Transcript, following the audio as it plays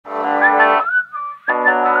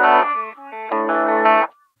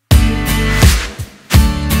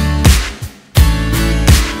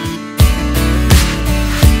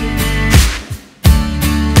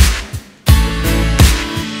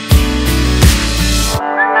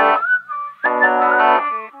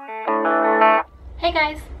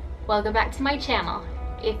Hey guys, welcome back to my channel.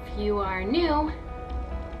 If you are new,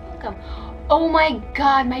 welcome. Oh my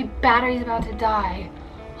god, my battery's about to die.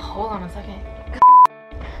 Hold on a second.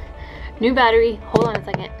 New battery, hold on a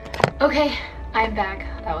second. Okay, I'm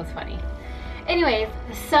back. That was funny. Anyways,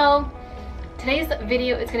 so today's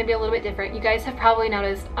video is going to be a little bit different. You guys have probably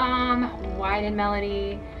noticed, why did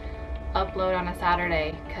Melody upload on a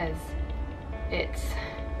Saturday? Because it's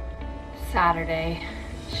Saturday.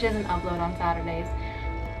 She doesn't upload on Saturdays.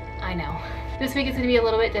 I know. This week is going to be a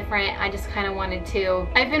little bit different. I just kind of wanted to,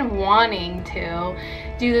 I've been wanting to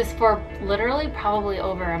do this for literally probably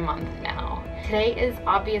over a month now. Today is,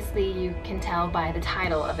 obviously you can tell by the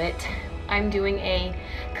title of it, I'm doing a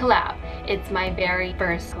collab. It's my very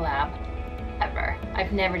first collab ever.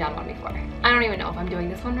 I've never done one before. I don't even know if I'm doing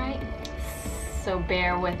this one right, so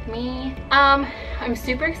bear with me. I'm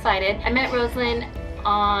super excited. I met Rosalind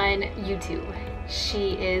on YouTube.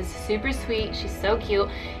 She is super sweet. She's so cute.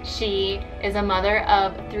 She is a mother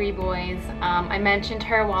of 3 boys. I mentioned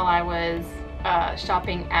her while I was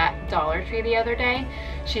shopping at Dollar Tree the other day.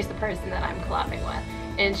 She's the person that I'm collabing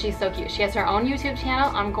with, and she's so cute. She has her own YouTube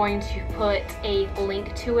channel. I'm going to put a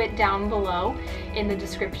link to it down below in the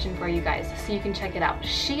description for you guys so you can check it out.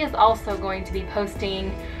 She is also going to be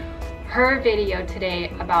posting her video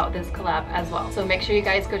today about this collab as well, so make sure you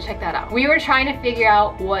guys go check that out. We were trying to figure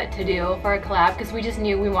out what to do for a collab because we just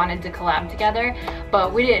knew we wanted to collab together,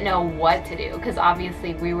 but we didn't know what to do because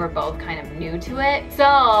obviously we were both kind of new to it.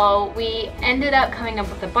 So we ended up coming up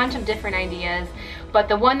with a bunch of different ideas, but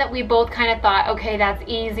the one that we both kind of thought, okay, that's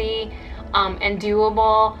easy and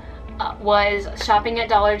doable, was shopping at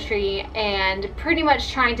Dollar Tree and pretty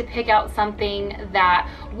much trying to pick out something that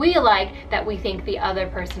we like that we think the other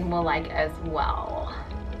person will like as well.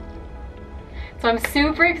 So I'm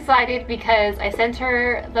super excited because I sent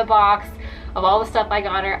her the box of all the stuff I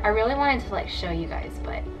got her. I really wanted to like show you guys,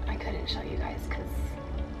 but I couldn't show you guys because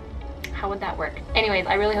how would that work? Anyways,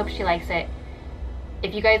 I really hope she likes it.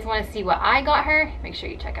 If you guys want to see what I got her, make sure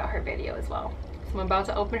you check out her video as well. So I'm about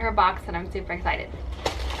to open her box and I'm super excited.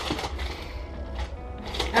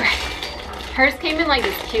 Okay, hers came in like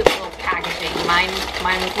this cute little packaging. Mine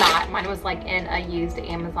was not. Mine was like in a used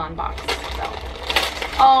Amazon box. So,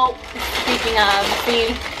 oh, speaking of,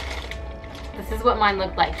 see, this is what mine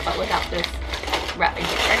looked like, but without this wrapping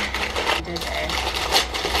paper.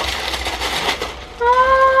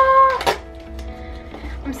 Ah,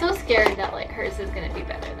 I'm so scared that like hers is gonna be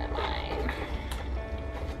better than mine.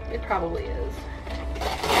 It probably is.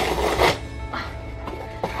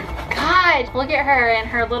 God, look at her and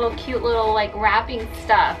her little cute little like wrapping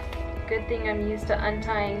stuff. Good thing I'm used to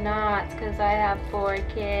untying knots because I have 4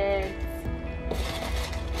 kids.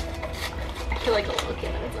 I feel like a little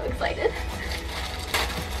kid. I'm so excited.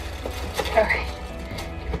 Alright,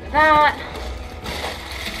 that.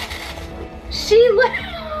 She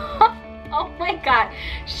oh my god,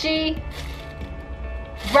 she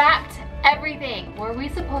wrapped everything. Were we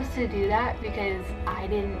supposed to do that? Because I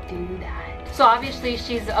didn't do that. So obviously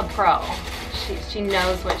she's a pro. She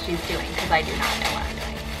knows what she's doing because I do not know what I'm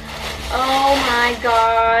doing. Oh my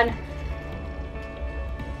god.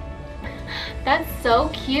 That's so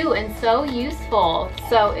cute and so useful.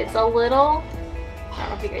 So it's a little, I don't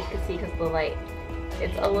know if you guys can see because of the light.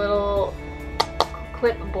 It's a little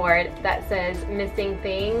clipboard that says missing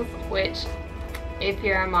things, which if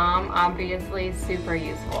you're a mom, obviously super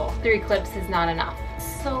useful. 3 clips is not enough.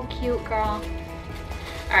 So cute, girl.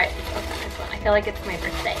 Alright, let's open this one. I feel like it's my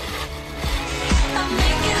birthday.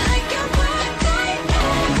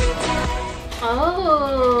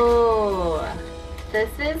 Oh, this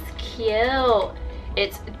is cute.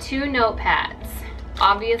 It's 2 notepads.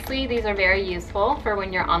 Obviously, these are very useful for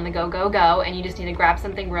when you're on the go, and you just need to grab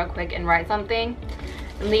something real quick and write something.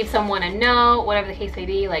 And leave someone a note, whatever the case may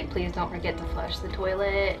be, like please don't forget to flush the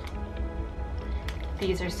toilet.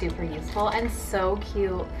 These are super useful and so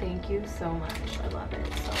cute. Thank you so much. I love it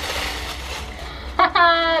so much.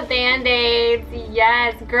 Haha, Band-Aids.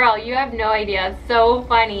 Yes, girl, you have no idea. So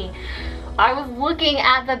funny. I was looking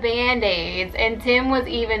at the Band-Aids and Tim was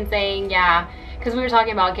even saying, yeah, because we were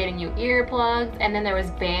talking about getting you earplugs and then there was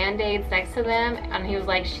Band-Aids next to them and he was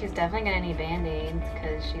like, she's definitely gonna need Band-Aids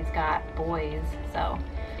because she's got boys.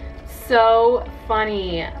 So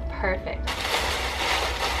funny. Perfect.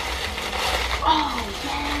 Oh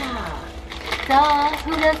yeah, duh,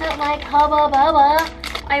 who doesn't like Hubba Bubba?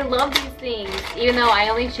 I love these things, even though I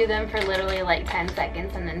only chew them for literally like 10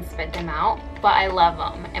 seconds and then spit them out, but I love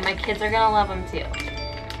them and my kids are gonna love them too.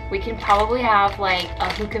 We can probably have like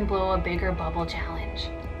a who can blow a bigger bubble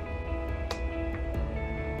challenge.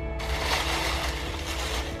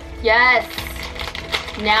 Yes,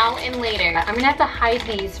 Now and later. I'm gonna have to hide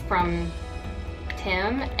these from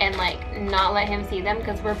Tim and like not let him see them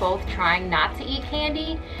because we're both trying not to eat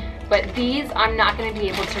candy. But these I'm not gonna be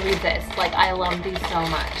able to resist. Like, I love these so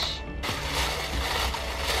much.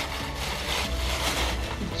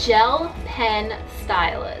 Gel pen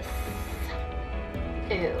stylus.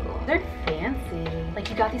 Ew, they're fancy. Like,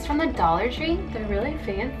 you got these from the Dollar Tree? They're really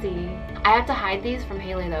fancy. I have to hide these from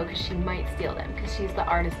Haley though, because she might steal them, because she's the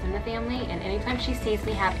artist in the family, and anytime she sees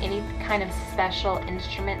me have any kind of special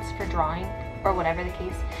instruments for drawing, or whatever the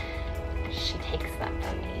case, she takes them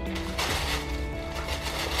from me.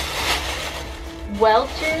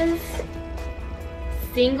 Welch's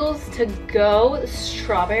Singles to Go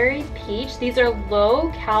Strawberry Peach. These are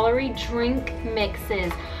low calorie drink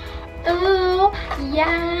mixes. Oh,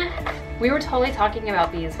 yeah. We were totally talking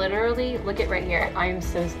about these. Literally, look at right here. I'm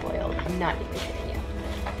so spoiled. I'm not even kidding you.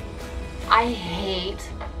 I hate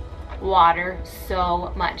water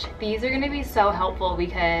so much. These are gonna be so helpful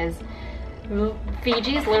because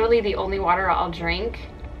Fiji is literally the only water I'll drink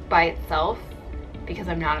by itself because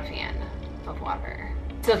I'm not a fan of water.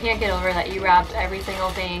 Still can't get over that you wrapped every single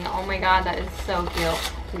thing. Oh my god, that is so cute.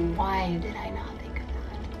 Why did I not think of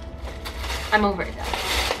that? I'm over it though.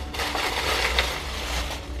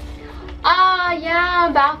 Ah,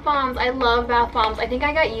 yeah, bath bombs. I love bath bombs. I think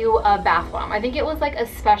I got you a bath bomb. I think it was like a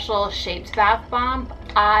special shaped bath bomb.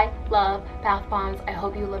 I love bath bombs. I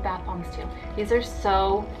hope you love bath bombs too. These are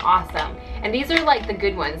so awesome. And these are like the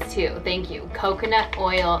good ones too. Thank you. Coconut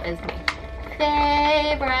oil is my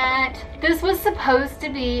favorite. This was supposed to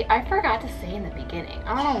be, I forgot to say in the beginning.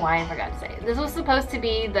 I don't know why I forgot to say it. This was supposed to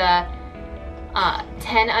be the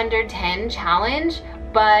 10 under 10 challenge,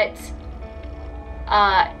 but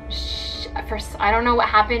I don't know what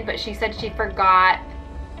happened, but she said she forgot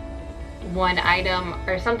one item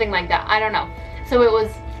or something like that. I don't know. So it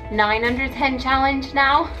was 9 under 10 challenge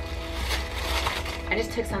now. I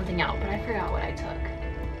just took something out, but I forgot what I took.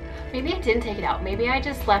 Maybe I didn't take it out. Maybe I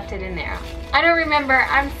just left it in there. I don't remember.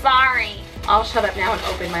 I'm sorry. I'll shut up now and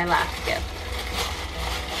open my last gift.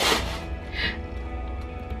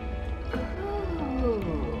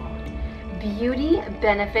 Beauty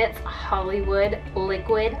Benefits Hollywood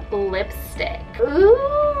Liquid Lipstick.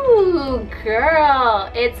 Ooh, girl.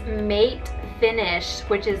 It's Mate Finish,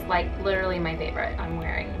 which is like literally my favorite. I'm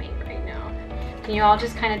wearing Mate right now. Can you all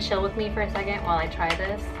just kind of chill with me for a second while I try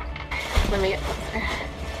this? Let me get closer.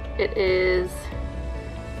 It is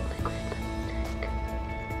liquid lipstick.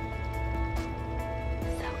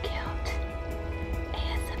 So cute.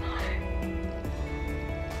 ASMR.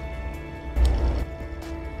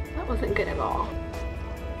 That wasn't good at all.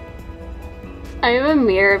 I have a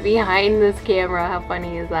mirror behind this camera. How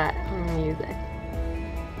funny is that? I'm gonna use it.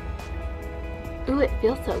 Ooh, it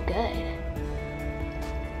feels so good.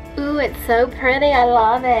 Ooh, it's so pretty. I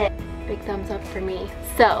love it. Big thumbs up for me.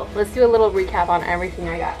 So let's do a little recap on everything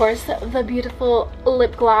I got. Of course, the beautiful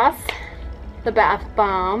lip gloss, the bath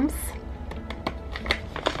bombs,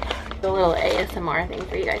 the little ASMR thing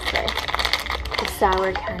for you guys today, the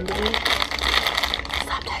sour candy.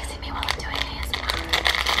 Stop texting me while I'm doing ASMR.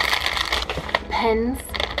 Pens,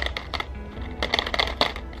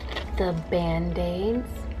 the band-aids,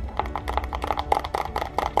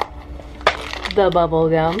 the bubble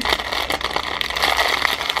gum,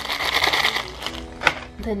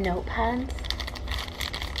 the notepads,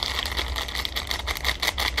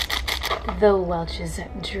 the Welch's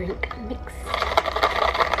drink mix,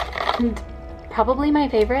 and probably my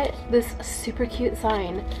favorite, this super cute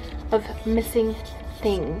sign of missing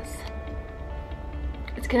things.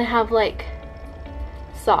 It's gonna have like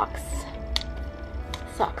socks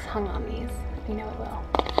hung on these. You know it will.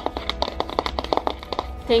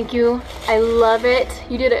 Thank you. I love it.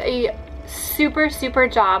 You did a super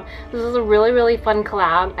job. This was a really fun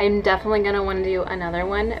collab. I'm definitely gonna want to do another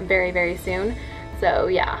one very soon. So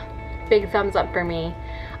yeah, big thumbs up for me.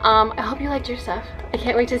 I hope you liked your stuff. I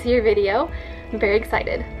can't wait to see your video. I'm very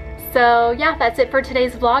excited. So yeah, that's it for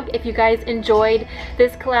today's vlog. If you guys enjoyed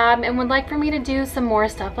this collab and would like for me to do some more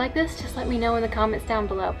stuff like this, just let me know in the comments down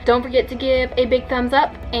below. Don't forget to give a big thumbs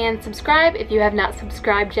up and subscribe if you have not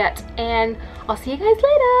subscribed yet, and I'll see you guys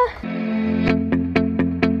later.